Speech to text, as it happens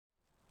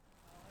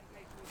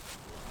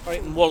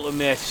Right, and Walter,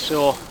 mate,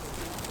 so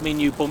me and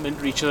you bumped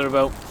into each other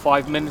about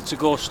 5 minutes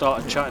ago,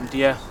 started chatting to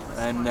you,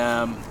 and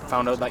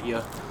found out that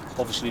you're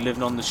obviously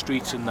living on the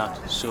streets and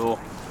that. So,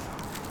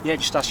 yeah,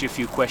 just ask you a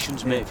few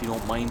questions, mate, if you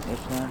don't mind.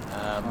 Yes, man.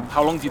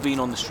 How long have you been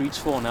on the streets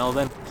for now,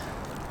 then?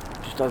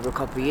 Just over a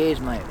couple of years,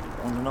 mate.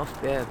 On and off,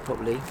 yeah,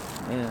 probably.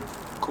 Yeah.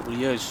 A couple of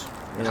years.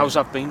 Yeah. And how's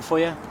that been for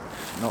you?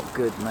 Not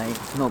good, mate.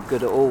 Not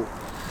good at all.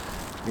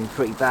 Been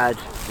pretty bad.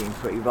 Been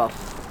pretty rough.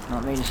 You know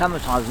what I mean?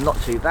 Summertime's not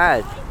too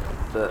bad,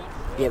 but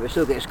yeah, but it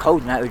still gets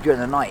cold now during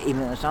the night,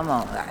 even in the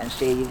summer. And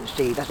see,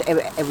 that's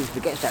everybody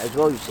forgets that as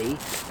well. You see,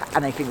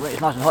 and they think well,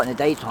 it's nice and hot in the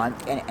daytime,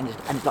 and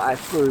it's like that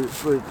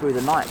through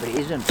the night, but it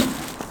isn't.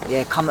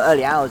 Yeah, come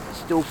early hours, it's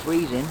still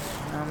freezing. You know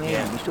what I mean?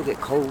 Yeah. You still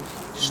get cold.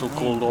 It's still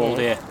cold all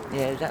day.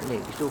 Yeah, exactly.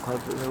 It's still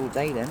cold all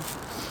day then.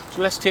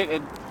 So let's take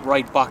it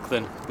right back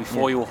then,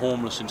 before you were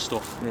homeless and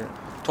stuff. Yeah.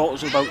 Talk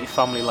to us about your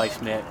family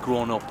life, mate,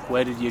 growing up.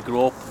 Where did you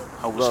grow up?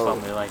 How was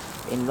family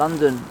life? In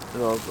London, I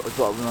was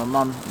brought up with my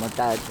mum, my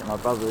dad, and my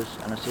brothers,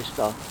 and a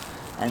sister.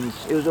 And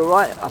it was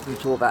alright up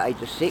until about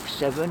age of 6,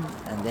 7,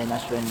 and then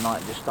that's when my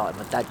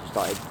dad just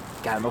started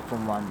going off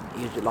on one.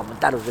 He was like, my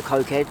dad was a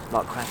cokehead,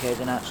 like crackhead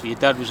and that. So your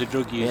dad was a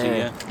drug user,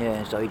 yeah?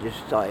 Yeah, so he just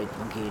started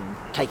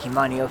taking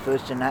money off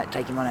us and that,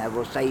 taking money out of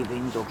our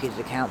savings or kids'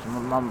 accounts and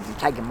my mum,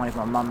 taking money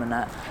from my mum and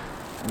that.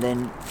 And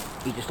then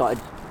he just started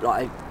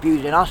like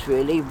abusing us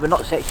really, but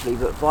not sexually,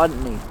 but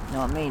violently. You know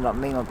what I mean? Like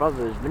me and my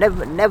brothers, but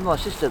never my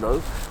sister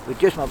though. But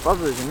just my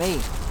brothers and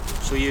me.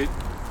 So you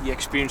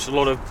experienced a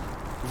lot of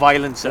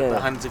violence at the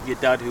hands of your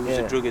dad, who was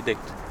a drug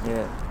addict.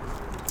 Yeah.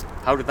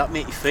 How did that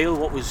make you feel?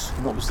 What was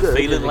the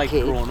feeling like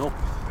growing up?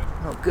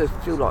 Not good.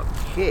 Feel like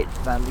shit,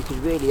 man. Because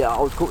really, I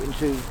was caught in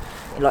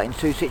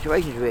two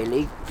situations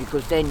really.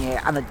 Because then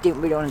and I didn't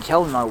really want to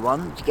tell no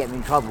one to get me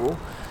in trouble.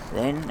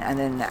 Then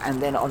on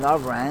the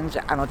other hand,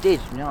 and I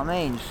did. You know what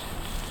I mean?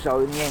 So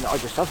in the end, I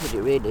just suffered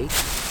it really.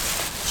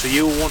 So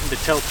you were wanting to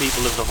tell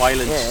people of the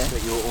violence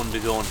that you were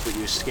undergoing, but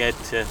you were scared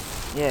to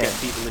get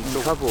people in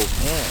trouble.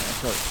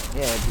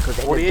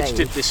 Because what age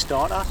did this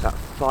start at? About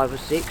 5 or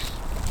 6.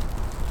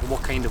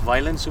 What kind of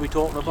violence are we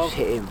talking about? Just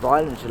hitting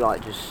violence,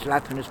 like just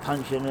slapping us,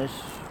 punching us,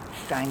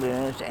 strangling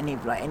us,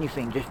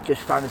 anything.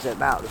 Just throwing us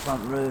about the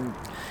front room.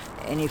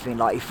 Anything,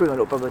 like he threw my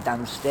little brother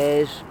down the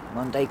stairs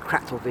one day,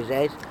 cracked off his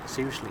head.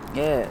 Seriously?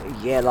 Like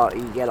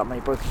when he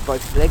broke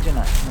his legs and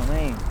that, you know what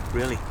I mean?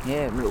 Really?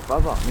 Yeah, my little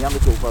brother, my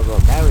youngest little brother,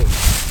 Gary.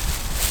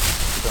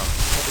 What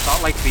was that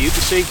like for you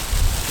to see?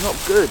 Not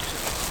good.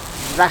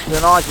 That's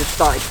when I just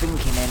started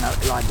thinking then,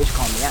 like this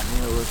can't be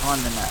happening all the time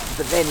and that.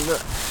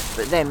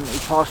 But then he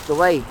passed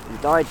away, he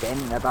died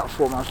then about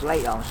 4 months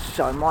later.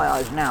 So in my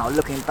eyes now,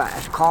 looking back,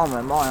 that's karma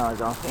in my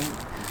eyes, I think.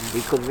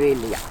 Because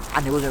really,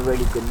 and he wasn't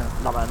really good,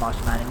 not a nice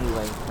man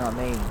anyway, you know what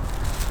I mean?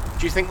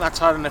 Do you think that's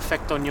had an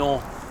effect on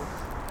your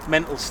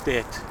mental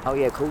state? Oh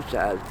yeah, of course it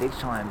has, big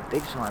time,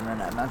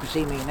 and man can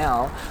see me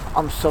now,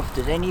 I'm soft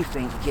as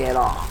anything, like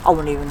I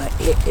wouldn't even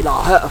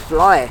hurt a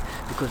fly,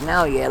 because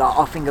now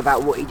I think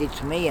about what he did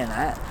to me and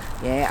that,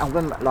 and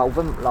when my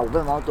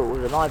daughter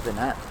was alive and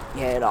that,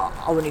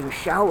 I wouldn't even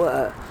shout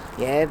at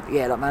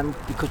her, man,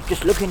 because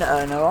just looking at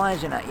her in her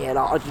eyes and that,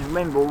 I just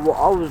remember what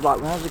I was like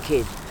when I was a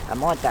kid. And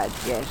my dad,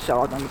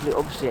 so I've done the complete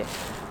opposite,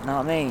 you know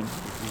what I mean?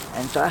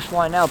 And so that's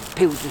why now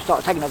people just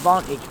start taking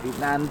advantage of it,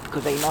 man,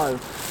 because they know,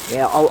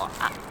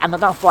 and I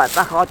don't fight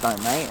back, I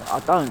don't, mate, I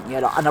don't,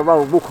 and I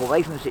rather walk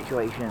away from the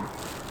situation,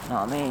 you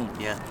know what I mean?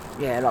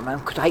 Yeah, man,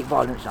 because I hate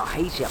violence, I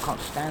hate it, I can't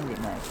stand it,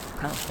 mate,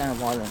 I can't stand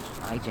violence,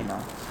 I hate it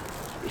now.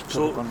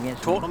 So,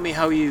 talk to me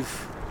how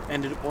you've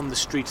ended up on the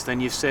streets then.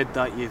 You've said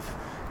that you've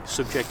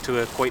subject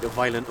to quite a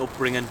violent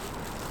upbringing.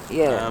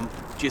 Yeah.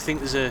 Do you think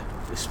there's a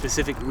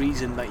specific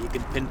reason that you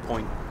can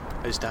pinpoint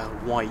as to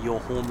why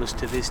you're homeless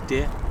to this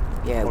day?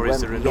 Yeah, or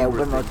is there a number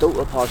when my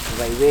daughter passed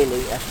away,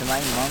 really, that's the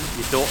main one.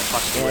 Your daughter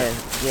passed away?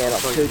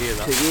 Like 2 years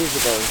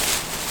ago.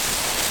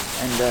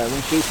 And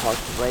when she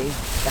passed away,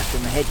 that's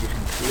when my head just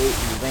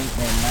completely went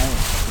then, mate.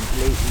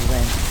 Completely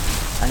went.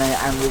 And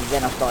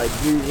then I started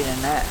using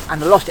and that.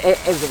 And I lost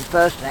everything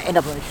first, and I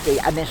ended up on the street,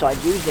 and then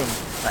started using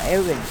like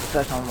heroin for the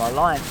first time in my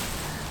life.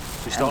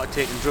 So you started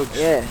taking drugs?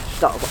 I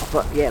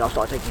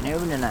started taking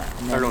heroin and that.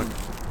 And then, heroin?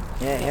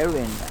 Yeah,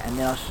 heroin.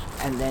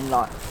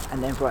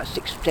 And then for about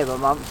 6, 7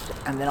 months,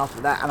 and then after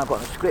that, and I got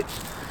on the scripts.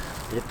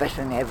 It was the best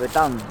thing I ever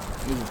done.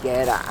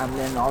 And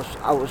then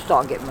I was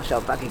starting getting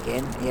myself back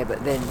again.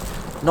 But then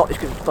not this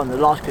Christmas gone, the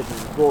last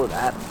Christmas before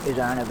that is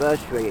our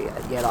anniversary.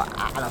 And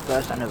our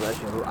first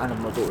anniversary of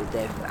my daughter's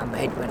death, and my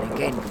head went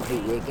again,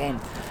 completely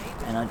again.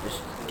 And I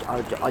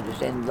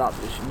just ended up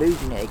just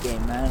losing it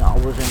again, man. I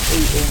wasn't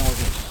eating, I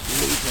wasn't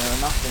sleeping or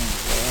nothing.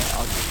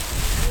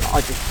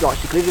 I just like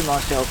secluded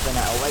myself and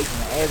that away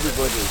from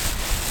everybody.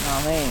 You know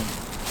what I mean?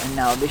 And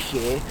now this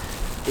year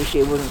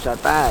wasn't so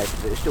bad,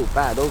 but it was still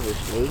bad,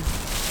 obviously.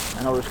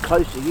 And I was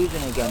close to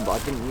using it again, but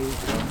I didn't use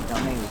it. You know what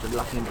I mean? It was a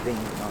lucky thing.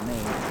 You know what I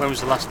mean? When was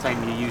the last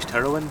time you used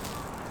heroin?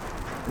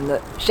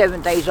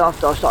 7 days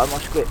after I started my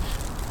scripts.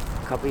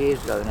 A couple of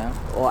years ago now,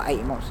 or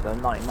 18 months ago,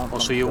 19 months ago.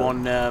 So you're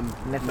on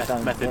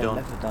methadone.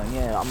 methadone?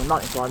 Yeah, I'm on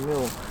 95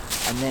 mil.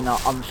 and then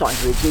I'm starting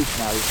to reduce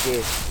now this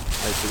year.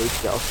 Hopefully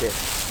to get off it.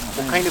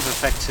 What kind of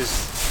effects has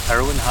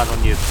heroin had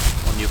on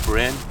your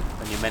brain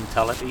and your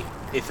mentality,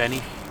 if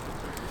any?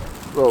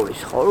 Well,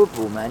 it's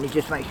horrible, man. It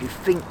just makes you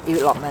think.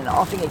 Like, man,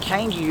 I think it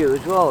changes you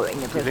as well in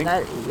your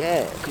personality.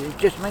 Yeah, because it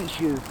just makes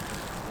you.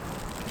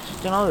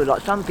 I don't know,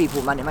 like some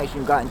people, man, it makes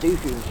them go out and do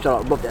things, so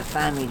like rob their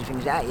families and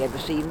things like that. You ever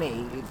see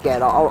me? Yeah,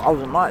 like I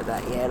wasn't like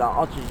that. Yeah,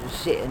 like I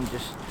just sit and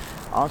just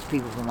ask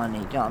people for money.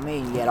 Do you know what I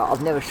mean? Yeah, like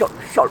I've never shot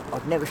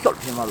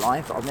in my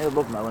life. I've never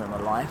robbed no one in my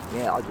life.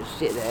 Yeah, I just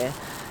sit there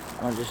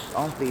and I just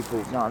ask people.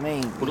 You know what I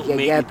mean? But it'll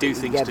make you do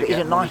things to but get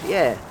isn't money.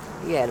 Nice?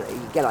 Yeah,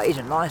 like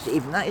isn't nice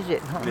even that, is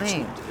it? You know what I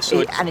mean?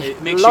 So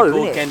it makes low, you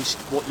go against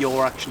what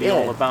you're actually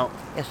all about.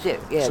 That's it.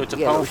 Yeah. So it's a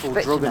powerful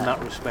drug in that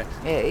respect.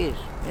 Yeah, it is.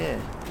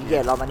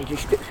 Yeah, like man, it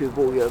just strips you of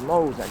all your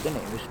morals, doesn't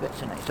it? Respect,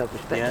 innit?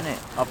 Self-respect,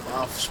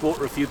 innit? I've spoken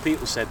to a few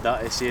people said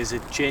that. It says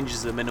it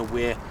changes them in a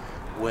way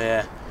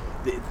where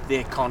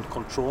they can't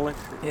control it.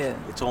 Yeah.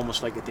 It's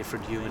almost like a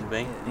different human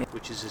being,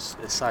 which is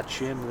a sad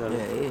shame, really.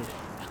 Yeah, it is.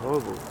 It's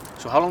horrible.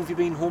 So how long have you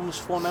been homeless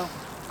for now?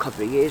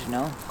 Couple of years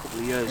now. Couple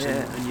of years,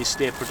 Yeah. and you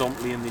stay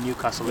predominantly in the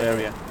Newcastle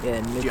area.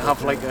 Yeah. Do you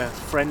have like a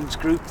friends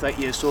group that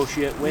you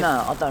associate with?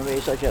 No, I don't really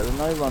associate with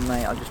no one,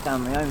 mate. I just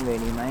stand on my own,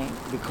 really, mate.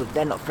 Because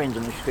they're not friends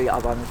on the street,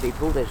 other than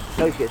people. They're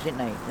associates, isn't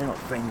they? They're not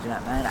friends in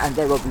that, man. And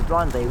they'll be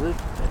blind. They would.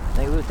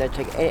 They'd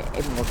take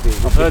everyone off you.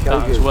 I've heard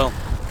that as well.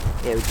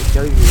 Yeah, we just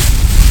show you.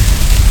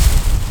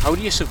 How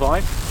do you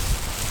survive?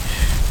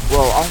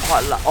 Well, I'm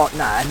quite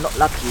not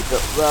lucky, but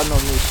where I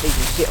normally sleep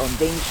and sit on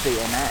Dean Street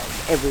and that,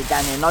 every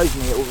down there knows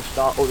me, all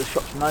the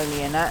shops know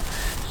me and that.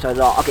 So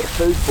like I get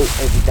food bought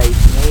every day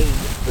for me,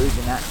 food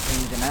and that,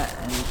 things and that,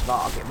 and it's like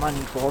I get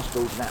money for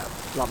hostels and that,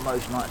 like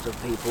most nights of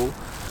people.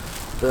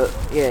 But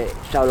yeah,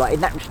 so like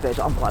in that respect,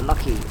 I'm quite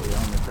lucky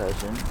on the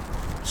person.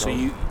 So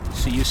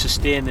you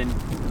sustaining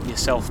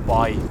yourself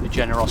by the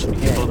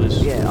generosity of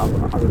others. Yeah,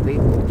 other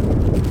people.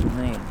 I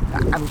mean,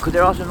 and because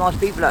there are some nice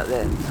people out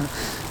there.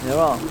 There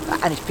are,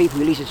 and it's people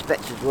you least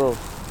expect as well.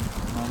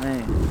 You know what I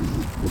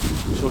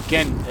mean? So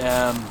again,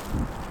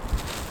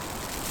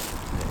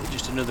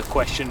 just another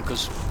question,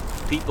 because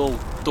people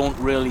don't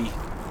really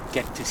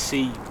get to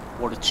see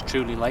what it's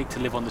truly like to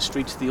live on the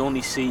streets. They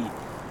only see,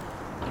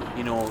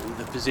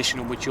 the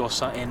position in which you're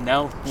sat in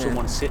now. Yeah.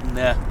 Someone sitting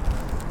there,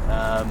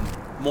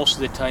 most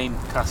of the time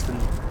casting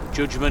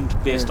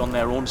judgment based on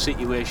their own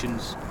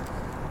situations.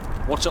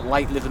 What's it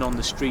like living on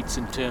the streets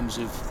in terms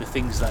of the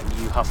things that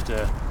you have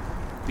to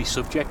be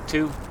subject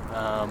to?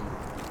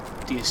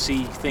 Do you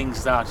see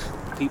things that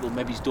people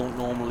maybe don't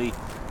normally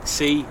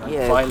see,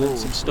 like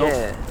violence and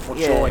stuff?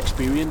 What's your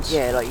experience?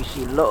 Yeah, like you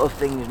see a lot of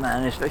things,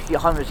 man, especially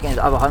homeless against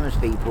other homeless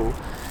people,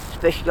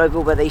 especially over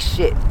where they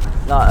sit,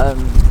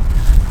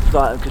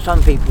 because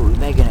some people,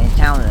 Megan in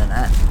town and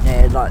that,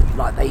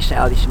 like they say,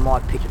 oh, this is my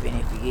pitch, I've been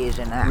here for years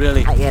and that.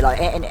 Really?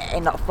 And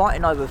end up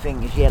fighting over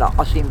things. Yeah, like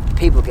I've seen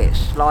people get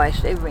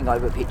sliced, everything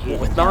over pitches.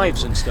 With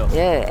knives and stuff.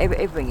 Yeah,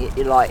 everything.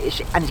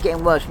 And it's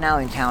getting worse now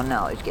in town.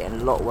 Now it's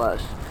getting a lot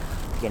worse.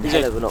 It's getting a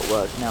hell of a lot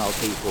worse now.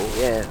 People,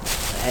 yeah,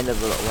 a hell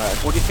of a lot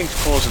worse. What do you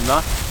think's causing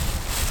that?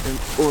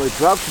 All the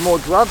drugs, more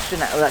drugs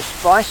and that, all that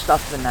spice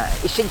stuff and that.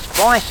 It's since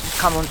spice has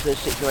come onto the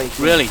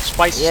situation. Really,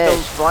 spice is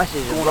still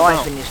spices are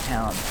rife in this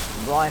town.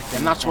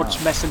 And that's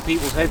what's messing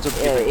people's heads up.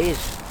 Yeah, it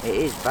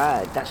is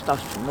bad. That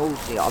stuff's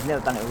naughty. I've never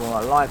done it in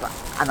my life,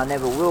 and I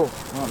never will.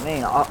 You know what I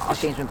mean? I've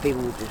seen some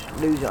people just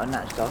lose it on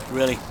that stuff.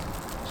 Really?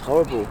 It's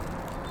horrible.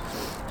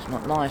 It's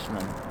not nice,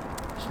 man.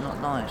 It's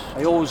not nice.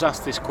 I always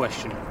ask this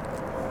question.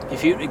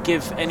 If you were to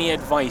give any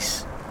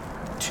advice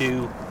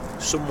to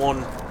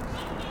someone,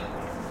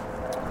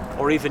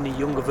 or even a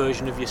younger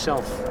version of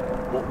yourself,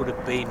 what would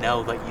it be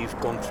now that you've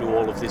gone through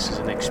all of this as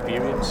an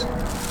experience?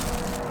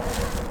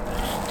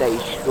 Stay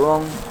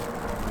strong,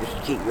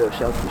 just keep your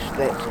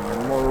self-respect and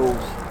your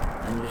morals,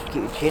 and just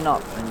keep your chin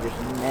up, and just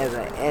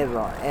never,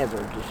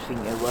 ever just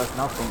think you're worth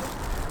nothing.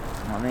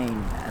 You know what I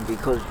mean? And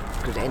because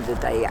at the end of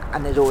the day,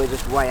 and there's always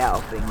a way out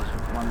of things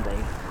one day.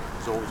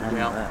 There's always a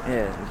way out.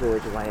 Yeah, there's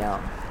always a way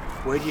out.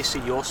 Where do you see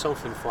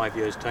yourself in 5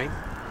 years' time?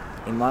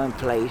 In my own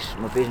place,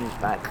 my business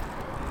back,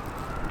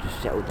 just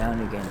settle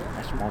down again.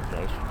 That's my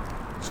place.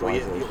 So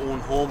your own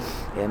home?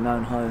 Yeah, my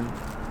own home.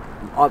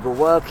 Either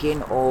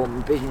working or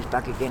my business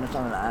back again or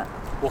something like that.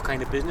 What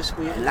kind of business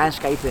were you in?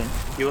 Landscaping.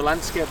 You were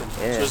landscaping?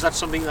 Yeah. So is that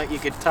something that you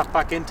could tap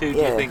back into, do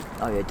you think?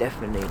 Oh yeah,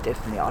 definitely.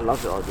 I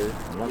love it, I do.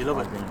 You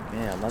love it?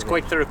 Yeah, I love it. It's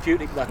quite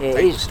therapeutic, that type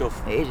of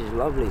stuff. It is, it's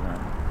lovely, man.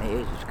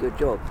 It is, it's a good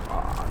job.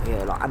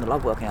 And I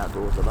love working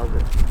outdoors, I love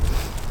it.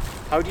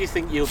 How do you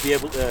think you'll be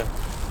able to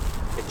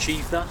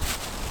achieve that,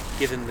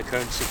 given the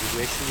current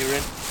situation you're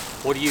in?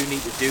 What do you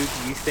need to do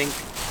you think?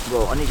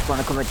 Well, I need to find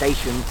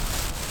accommodation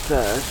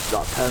first,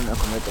 like permanent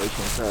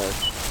accommodation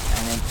first,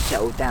 and then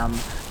settle down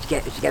to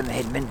get my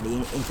head mentally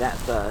into that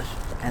first,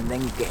 and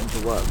then get into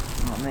work.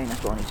 You know what I mean?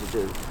 That's what I need to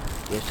do.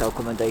 Yeah, so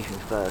accommodation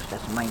first.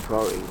 That's the main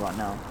priority right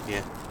now.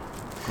 Yeah.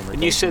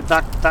 And you said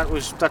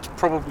that's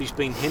probably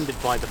being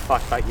hindered by the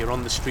fact that you're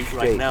on the street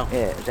right now.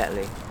 Yeah,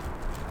 exactly.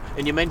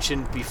 And you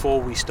mentioned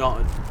before we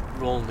started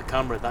rolling the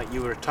camera that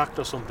you were attacked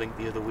or something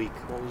the other week.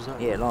 What was that?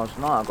 Yeah, last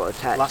night I got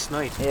attacked. Last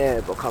night?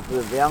 Yeah, got a couple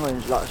of young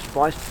ones, like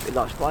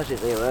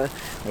spices they were.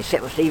 They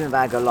set my sleeping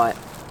bag alight.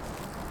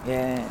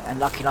 Yeah, and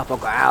lucky enough I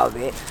got out of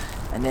it.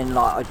 And then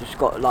like I just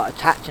got like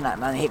attacked and that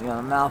man hit me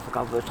on the mouth a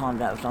couple of times.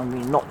 That was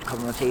something, knocked a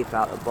couple of my teeth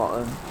out the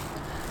bottom.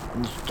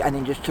 And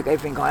then just took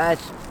everything I had.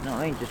 You know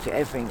what I mean? Just took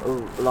everything,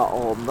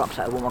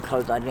 rucksack, all my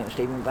clothes I had,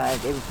 sleeping bag,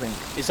 everything.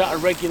 Is that a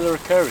regular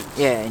occurrence?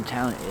 Yeah, in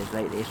town it is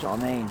lately. That's what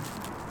I mean.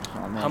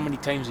 How many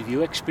times have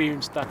you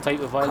experienced that type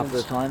of violence?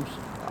 A couple of times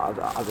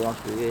over the last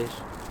few years.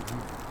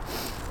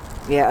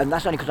 Yeah, and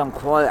that's only because I'm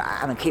quiet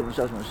and I keep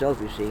myself to myself,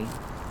 you see. You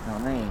know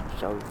what I mean?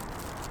 So.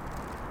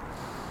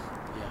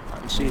 Yeah, I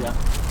can see that.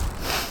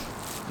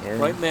 Yeah.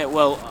 Right, mate,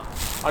 well,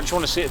 I just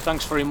want to say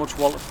thanks very much,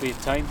 Walter, for your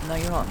time. No,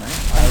 you're right,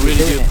 mate. I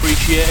really do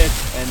appreciate it.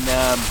 And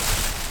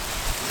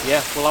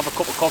yeah, we'll have a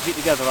cup of coffee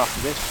together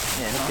after this.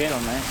 Yeah, okay? nice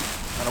one, mate.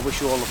 And I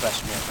wish you all the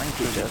best, mate. Thank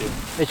you, Really sir.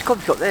 do. There's a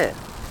coffee shop there.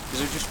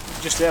 Is it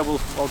just there?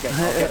 I'll get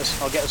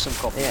us some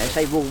coffee. Yeah,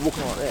 say we're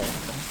walking right there.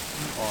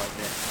 All right,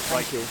 mate.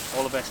 Thank you.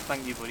 All the best.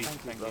 Thank you, buddy.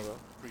 Thank you, brother.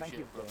 Appreciate Thank you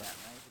it, for brother. that,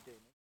 mate.